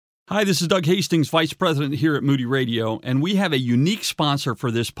Hi, this is Doug Hastings, Vice President here at Moody Radio, and we have a unique sponsor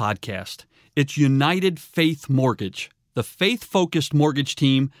for this podcast. It's United Faith Mortgage, the faith-focused mortgage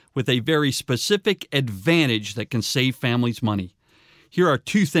team with a very specific advantage that can save families money. Here are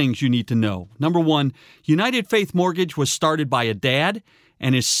two things you need to know. Number one, United Faith Mortgage was started by a dad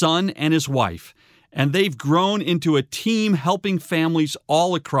and his son and his wife, and they've grown into a team helping families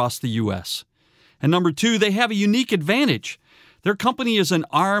all across the U.S. And number two, they have a unique advantage. Their company is an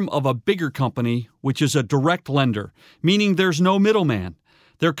arm of a bigger company, which is a direct lender, meaning there's no middleman.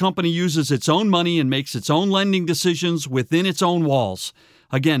 Their company uses its own money and makes its own lending decisions within its own walls.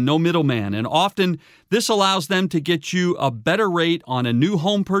 Again, no middleman. And often, this allows them to get you a better rate on a new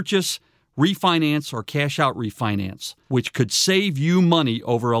home purchase, refinance, or cash-out refinance, which could save you money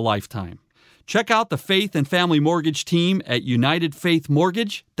over a lifetime. Check out the Faith and Family Mortgage team at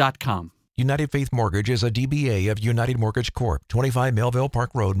UnitedFaithMortgage.com. United Faith Mortgage is a DBA of United Mortgage Corp., 25 Melville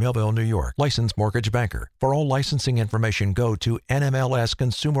Park Road, Melville, New York. Licensed mortgage banker. For all licensing information, go to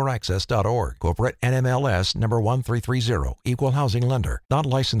nmlsconsumeraccess.org. Corporate NMLS number 1330. Equal housing lender. Not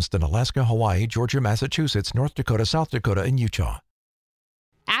licensed in Alaska, Hawaii, Georgia, Massachusetts, North Dakota, South Dakota, and Utah.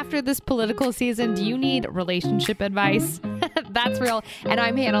 After this political season, do you need relationship advice? That's real. And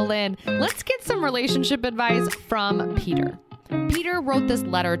I'm Hannah Lynn. Let's get some relationship advice from Peter. Peter wrote this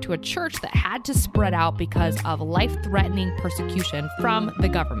letter to a church that had to spread out because of life-threatening persecution from the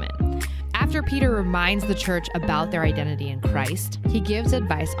government. After Peter reminds the church about their identity in Christ, he gives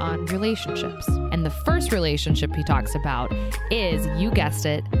advice on relationships. And the first relationship he talks about is, you guessed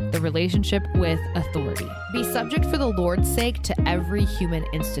it, the relationship with authority. Be subject for the Lord's sake to every human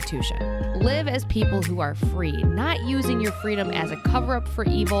institution. Live as people who are free, not using your freedom as a cover-up for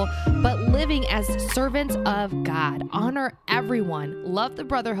evil, but living as servants of God. Honor everyone, love the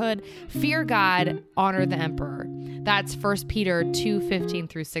brotherhood, fear God, honor the emperor. That's 1 Peter 2:15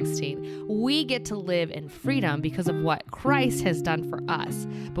 through 16. We get to live in freedom because of what Christ has done for us,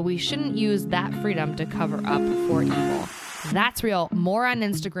 but we shouldn't use that freedom to cover up for evil. That's Real. More on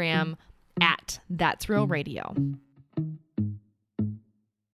Instagram at That's Real Radio.